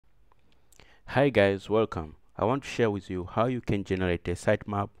Hi guys, welcome. I want to share with you how you can generate a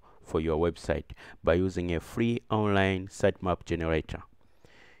sitemap for your website by using a free online sitemap generator.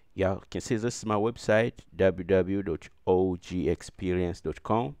 Yeah, you can see this is my website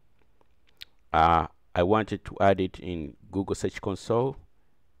www.ogexperience.com. I wanted to add it in Google Search Console,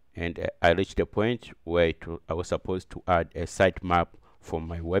 and I reached a point where I was supposed to add a sitemap for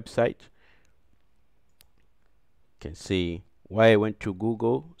my website. You can see why I went to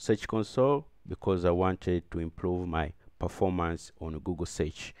Google Search Console, because I wanted to improve my performance on Google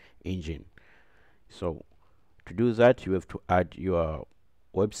search engine. So to do that, you have to add your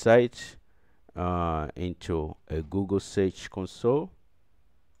website into a Google Search Console,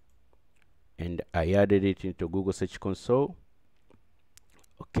 and I added it into Google Search Console.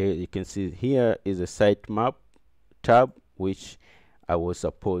 Okay, you can see here is a sitemap tab, which I was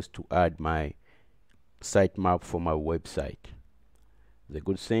supposed to add my sitemap for my website. The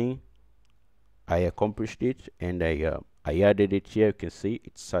good thing, I accomplished it, and I added it here. You can see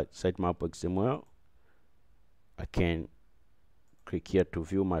it's sitemap XML. I can click here to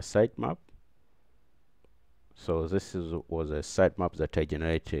view my sitemap. So this was a sitemap that I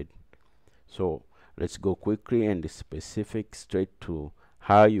generated. So let's go quickly and specific straight to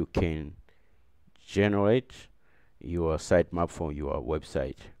how you can generate your sitemap for your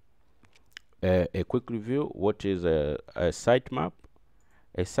website. A quick review: what is a sitemap?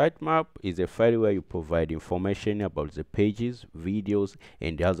 A sitemap is a file where you provide information about the pages, videos,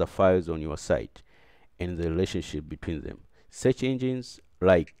 and other files on your site and the relationship between them. Search engines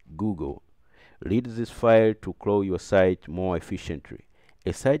like Google read this file to crawl your site more efficiently.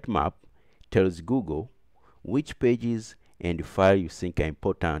 A sitemap tells Google which pages and files you think are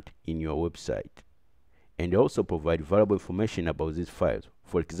important in your website, and also provide valuable information about these files.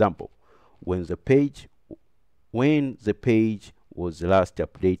 For example, when the page was last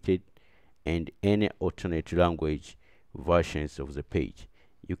updated, and any alternate language versions of the page.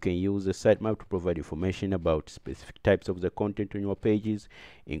 You can use the sitemap to provide information about specific types of the content on your pages,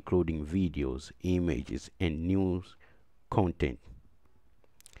 including videos, images, and news content.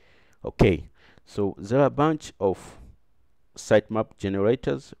 Okay, so there are a bunch of sitemap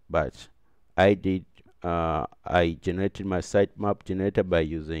generators, but I generated my sitemap generator by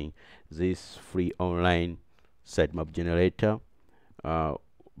using this free online sitemap generator.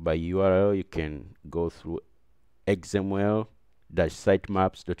 By URL, you can go through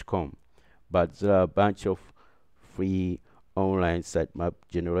xml-sitemaps.com, but there are a bunch of free online sitemap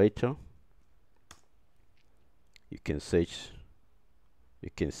generator. You can search.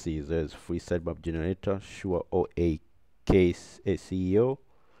 You can see there's free sitemap generator, sure, OAKSEO,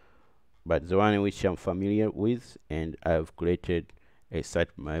 but the one which I'm familiar with, and I've created a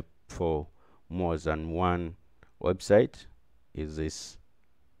sitemap for more than one website, is this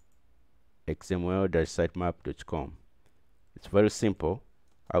xml-sitemap.com. It's very simple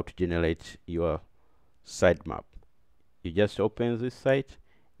how to generate your sitemap. You just open this site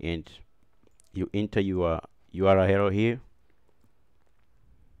and you enter your URL here.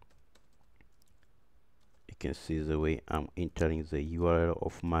 You can see the way I'm entering the URL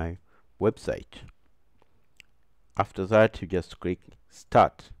of my website. After that, you just click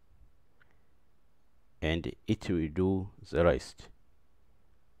start, and it will do the rest.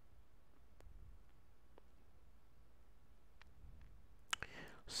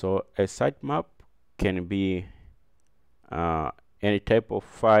 So a sitemap can be any type of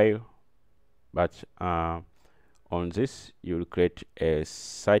file, but on this you will create a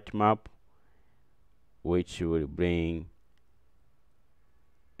sitemap which will bring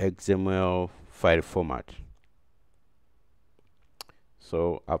XML file format.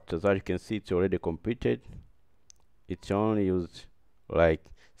 So after that, you can see it's already completed. It's only used like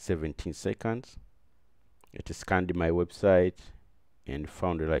 17 seconds. It scanned my website and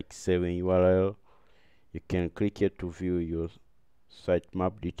found like 7 URL. You can click here to view your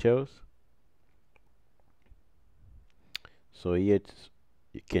sitemap details. So here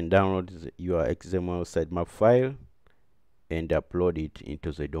you can download your XML sitemap file and upload it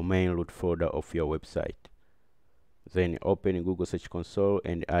into the domain root folder of your website. Then open Google Search Console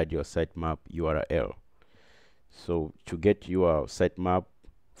and add your sitemap URL. So to get your sitemap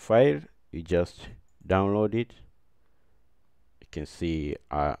file, you just download it. You can see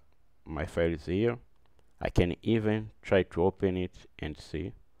my file is here. I can even try to open it and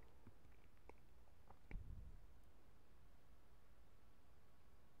see.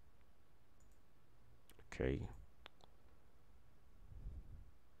 Okay.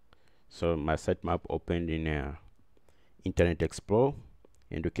 So my sitemap opened in Internet Explorer,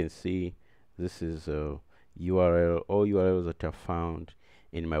 and you can see this is URL, all URLs that are found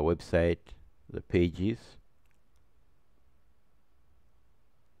in my website the pages.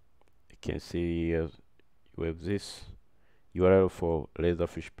 You can see we have this URL for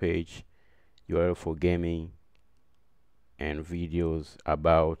Laserfish page, URL for gaming, and videos,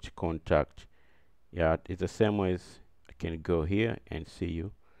 about, contact. Yeah, it's the same as I can go here and see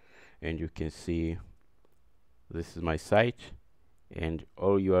you, and you can see this is my site, and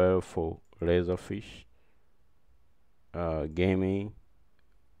all URL for Laserfish, gaming,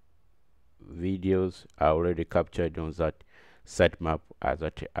 videos are already captured on that sitemap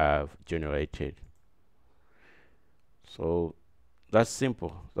that I've generated. So that's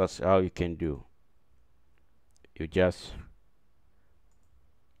simple. That's how you can do. You just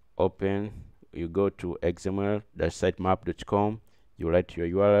open, you go to xml-sitemap.com, you write your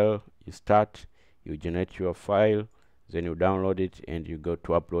URL, you start, you generate your file, then you download it, and you go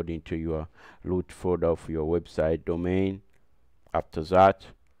to upload into your root folder of your website domain. After that,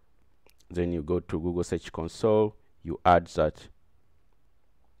 then you go to Google Search Console, you add that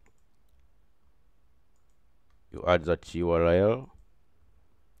URL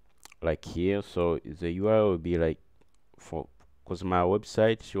like here. So the URL will be like, for because my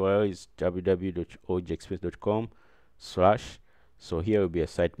website URL is www.ojexpress.com/. So here will be a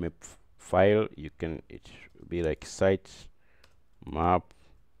sitemap file. It will be like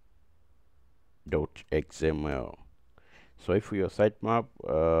sitemap.xml. So if your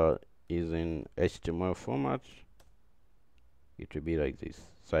sitemap is in HTML format, it will be like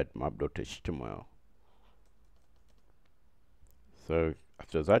this, sitemap.html. So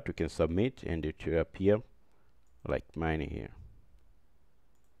after that, we can submit, and it will appear like mine here.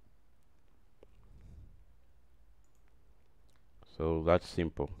 So that's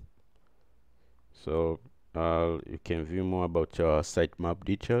simple. So you can view more about your sitemap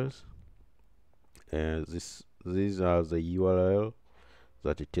details. These are the URL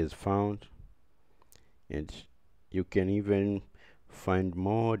that it is found, and you can even find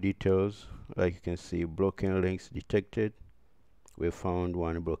more details. Like you can see, broken links detected. We found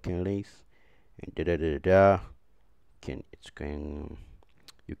one broken links, and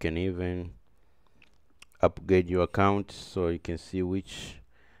you can even upgrade your account so you can see which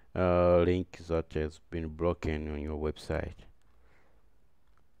link that has been broken on your website.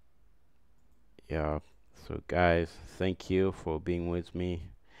 Yeah, so guys, thank you for being with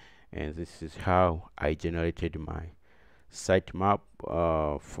me, and this is how I generated my sitemap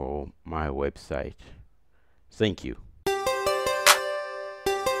for my website. Thank you.